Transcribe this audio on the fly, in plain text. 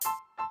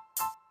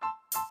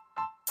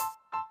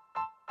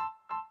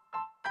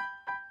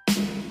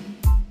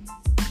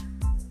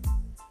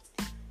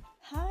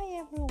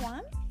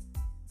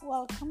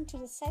welcome to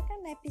the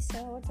second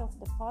episode of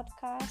the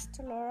podcast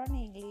to learn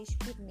English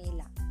with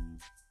Mila.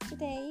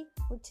 Today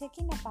we're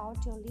talking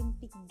about the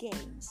Olympic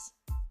Games,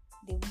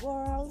 the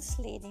world's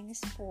leading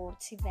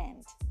sports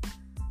event.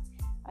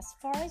 As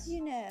far as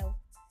you know,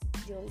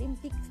 the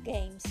Olympic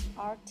Games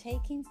are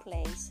taking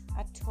place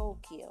at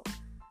Tokyo.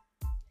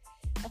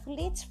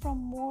 Athletes from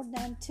more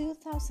than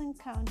 2,000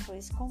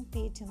 countries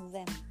compete in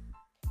them.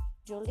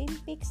 The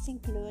Olympics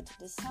include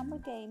the Summer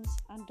Games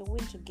and the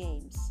Winter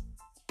Games.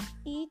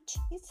 Each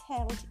is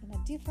held in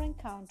a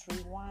different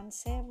country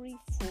once every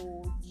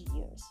 4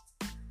 years.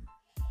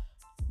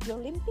 The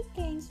Olympic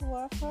Games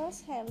were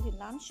first held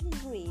in ancient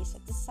Greece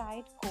at a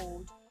site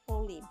called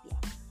Olympia.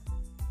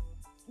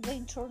 The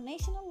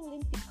International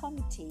Olympic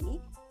Committee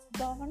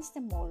governs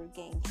the modern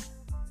games.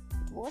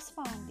 It was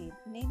founded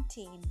in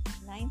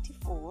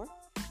 1894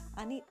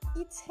 and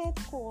its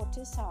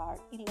headquarters are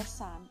in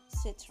Lausanne,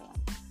 Switzerland.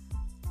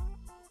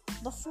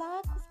 The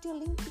flag of the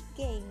Olympic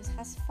Games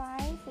has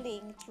 5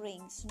 linked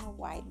rings on a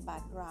white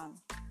background.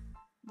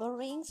 The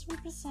rings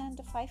represent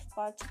the 5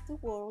 parts of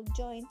the world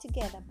joined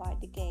together by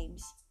the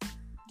Games: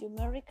 the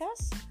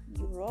Americas,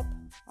 Europe,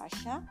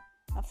 Russia,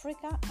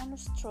 Africa, and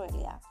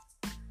Australia.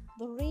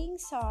 The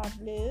rings are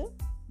blue,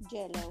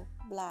 yellow,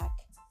 black,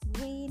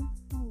 green,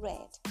 and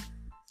red.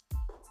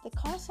 The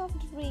colors of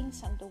the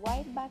rings and the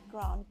white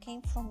background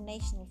came from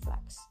national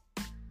flags.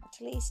 At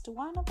least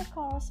one of the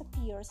colors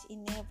appears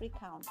in every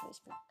country's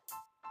flag.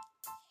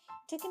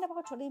 Talking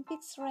about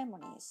Olympic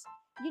ceremonies,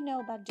 you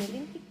know that the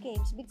Olympic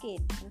Games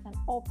begin with an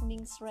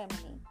opening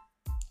ceremony.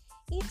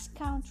 Each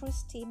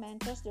country's team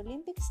enters the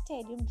Olympic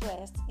Stadium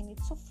dressed in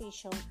its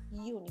official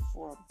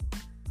uniform.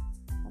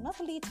 An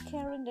athlete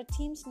carrying the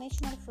team's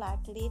national flag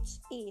leads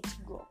each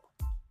group.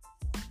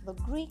 The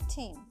Greek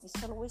team is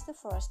always the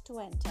first to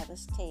enter the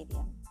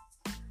stadium.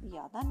 The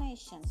other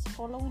nations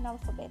follow in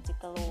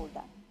alphabetical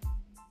order.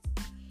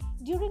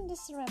 During the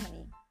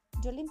ceremony,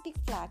 the Olympic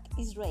flag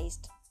is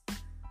raised.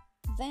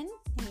 Then,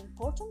 an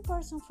important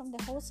person from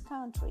the host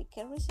country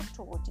carries a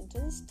torch into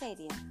the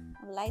stadium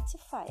and lights a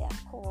fire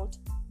called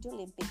the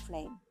Olympic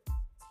flame.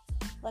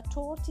 The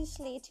torch is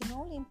lit in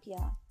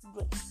Olympia,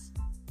 Greece.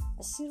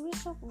 A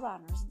series of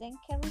runners then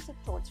carries a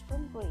torch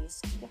from Greece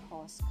to the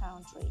host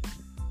country.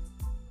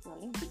 The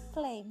Olympic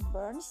flame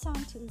burns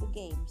until the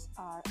games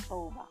are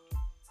over.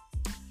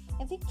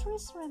 A victory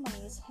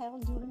ceremony is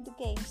held during the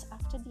games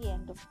after the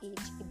end of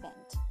each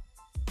event.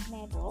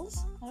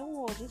 Medals are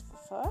awarded for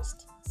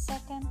first,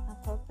 second, and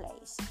third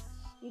place.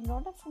 In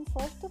order from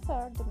fourth to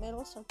third, the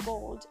medals are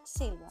gold,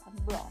 silver,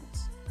 and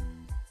bronze.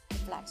 The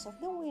flags of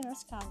the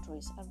winners'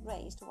 countries are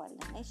raised while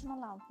the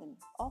national anthem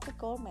of the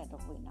gold medal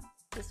winner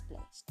is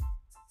placed.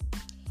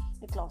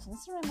 The closing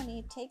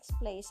ceremony takes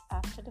place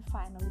after the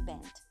final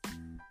event.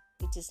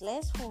 It is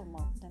less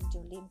formal than the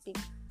Olympic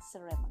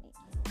ceremony.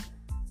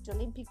 The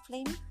Olympic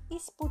flame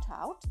is put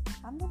out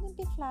and the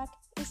Olympic flag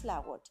is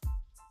lowered.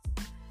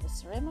 The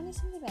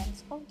ceremonies and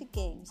events of the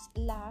Games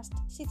last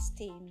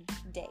 16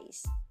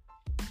 days.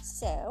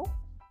 So,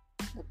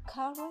 the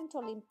current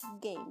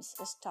Olympic Games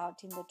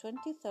start on the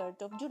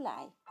 23rd of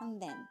July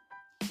and then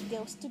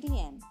goes to the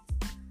end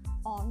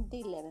on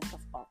the 11th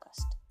of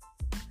August.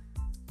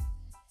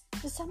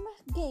 The Summer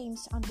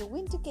Games and the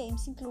Winter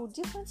Games include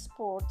different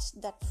sports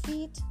that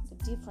fit the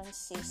different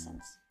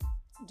seasons.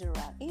 There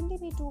are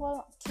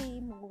individual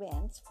team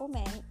events for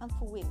men and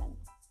for women.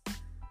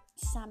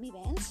 Some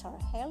events are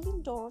held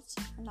indoors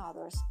and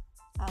others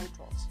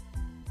outdoors.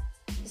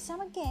 The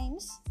Summer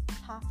Games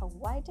have a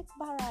wider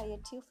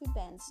variety of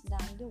events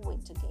than the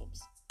Winter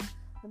Games.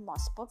 The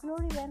most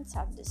popular events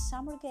are the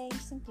Summer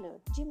Games include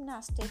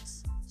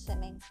gymnastics,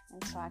 swimming,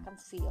 and track and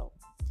field.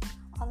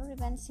 Other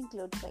events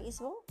include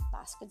baseball,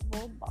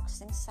 basketball,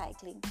 boxing,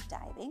 cycling,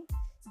 diving,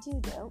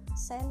 judo,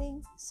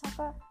 sailing,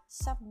 soccer,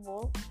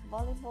 softball,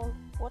 volleyball,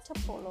 water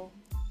polo,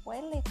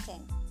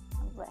 weightlifting,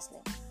 and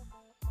wrestling.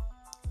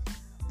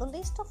 The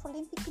list of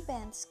Olympic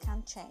events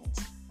can change.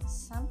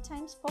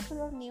 Sometimes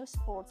popular new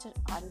sports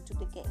are added to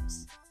the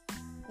Games.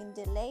 In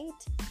the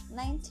late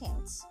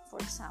 19th, for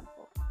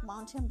example,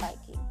 mountain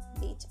biking,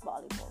 beach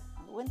volleyball,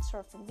 and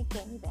windsurfing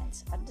became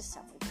events at the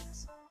Summer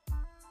Games.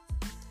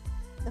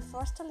 The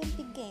first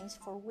Olympic Games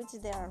for which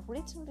there are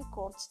written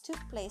records took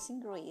place in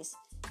Greece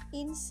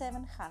in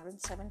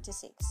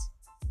 776.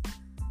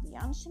 The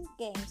ancient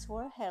Games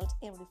were held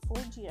every 4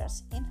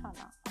 years in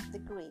honor of the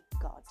Greek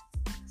god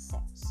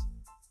Zeus.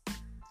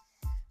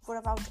 For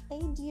about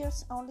 8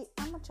 years, only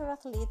amateur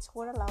athletes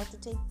were allowed to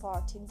take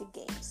part in the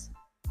Games.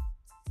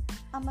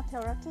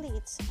 Amateur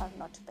athletes are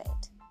not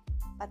paid,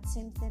 but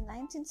since the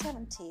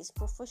 1970s,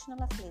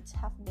 professional athletes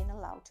have been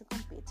allowed to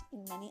compete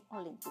in many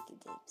Olympic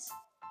Games.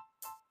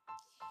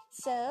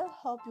 So,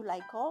 hope you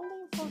like all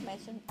the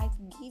information I've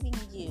given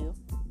you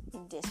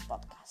in this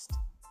podcast.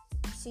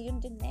 See you in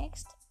the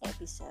next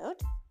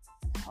episode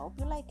and hope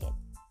you like it.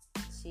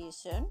 See you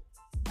soon.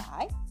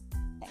 Bye.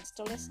 Thanks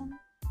to listen.